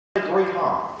great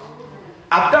harm.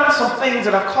 I've done some things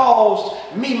that have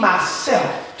caused me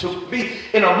myself to be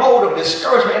in a mode of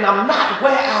discouragement, and I'm not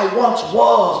where I once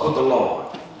was with the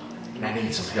Lord. And I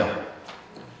need some help.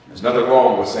 There's nothing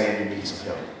wrong with saying you need some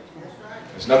help.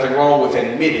 There's nothing wrong with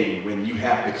admitting when you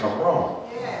have become wrong.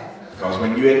 Because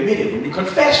when you admit it, when you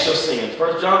confess your sins,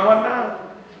 1 John 1:9,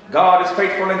 God is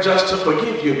faithful and just to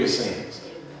forgive you of your sins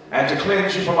and to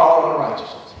cleanse you from all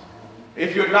unrighteousness.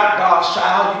 If you're not God's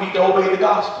child, you need to obey the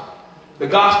gospel. The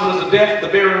gospel is the death, the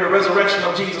burial, and the resurrection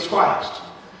of Jesus Christ.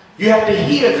 You have to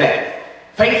hear that.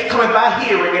 Faith coming by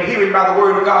hearing, and hearing by the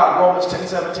word of God. Romans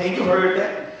 10:17. You've heard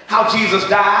that. How Jesus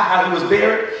died, how he was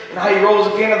buried, and how he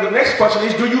rose again. And the next question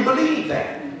is, do you believe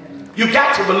that? You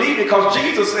got to believe it, because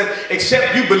Jesus said,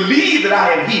 except you believe that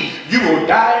I am he, you will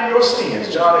die in your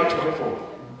sins. John 8:24.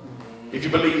 If you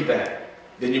believe that,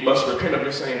 then you must repent of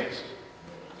your sins.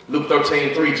 Luke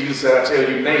 13:3, Jesus said, I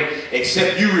tell you, nay,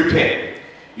 except you repent,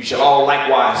 you shall all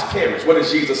likewise perish. What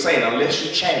is Jesus saying? Unless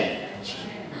you change,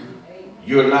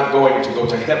 you're not going to go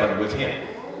to heaven with him.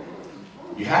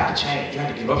 You have to change. You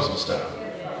have to give up some stuff.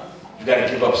 You got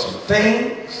to give up some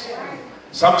things.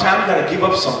 Sometimes you got to give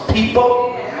up some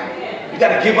people. You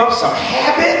got to give up some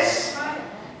habits.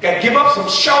 You got to give up some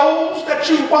shows that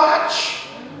you watch,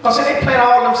 because they plant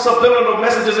all them subliminal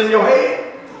messages in your head.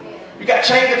 You got to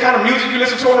change the kind of music you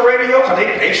listen to on the radio, because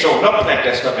they showing up plant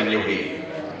that stuff in your head.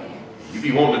 You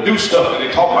be wanting to do stuff that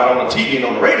they talk about on the TV and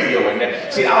on the radio, and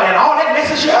that, see, and all that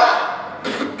messes you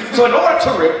up. So in order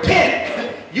to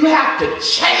repent, you have to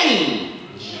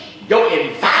change your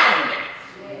environment.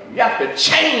 You have to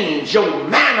change your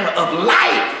manner of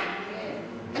life.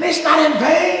 And it's not in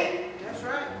vain.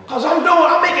 Because I'm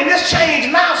making this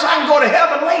change now so I can go to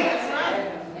heaven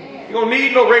later. You don't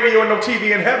need no radio and no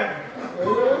TV in heaven.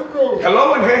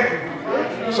 Hello in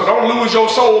here. So don't lose your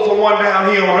soul for one down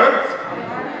here on earth.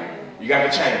 You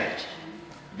got to change.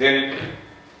 Then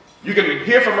you can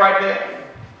hear from right there.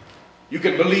 You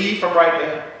can believe from right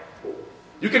there.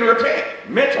 You can repent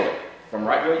mentally from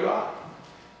right where you are.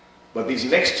 But these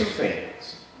next two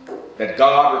things that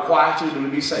God requires you to do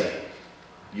to be saved,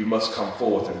 you must come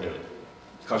forth and do.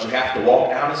 Because you have to walk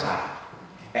down this aisle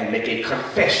and make a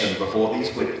confession before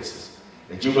these witnesses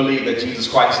that you believe that Jesus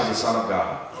Christ is the Son of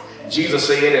God. Jesus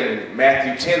said in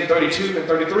Matthew 10:32 and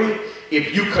 33,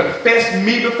 if you confess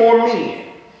me before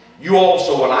men, you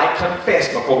also will I confess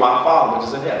before my Father which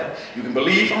is in heaven. You can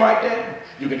believe from right there.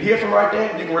 You can hear from right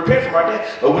there. You can repent from right there.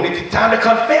 But when it's time to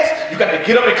confess, you got to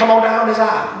get up and come on down this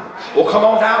aisle. Or come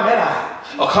on down that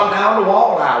aisle. Or come down the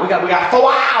wall aisle. We got 4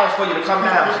 aisles for you to come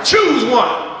down. Choose one.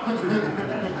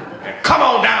 And come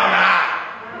on down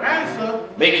the aisle.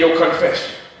 Make your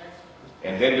confession.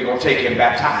 And then we're going to take you and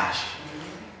baptize you.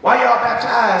 Why y'all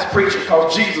baptized, preacher?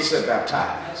 Because Jesus said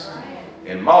baptize.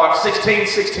 In Mark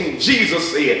 16:16,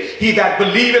 Jesus said, he that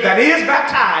believeth and is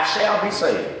baptized shall be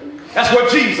saved. That's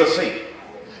what Jesus said.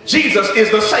 Jesus is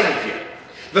the Savior.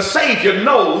 The Savior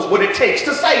knows what it takes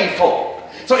to save for.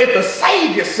 So if the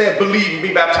Savior said believe and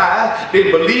be baptized,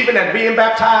 then believing and being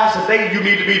baptized today you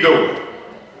need to be doing,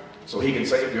 so he can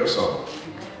save your soul.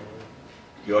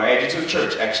 He'll add you to the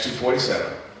church, Acts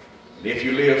 2:47. And if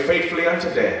you live faithfully unto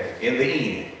death, in the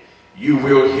end, you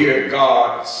will hear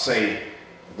God say,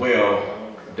 well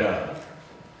done.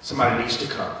 Somebody needs to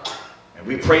come. And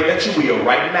we pray that you will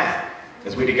right now,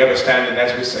 as we together standing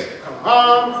as we say,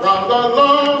 come from the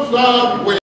lost of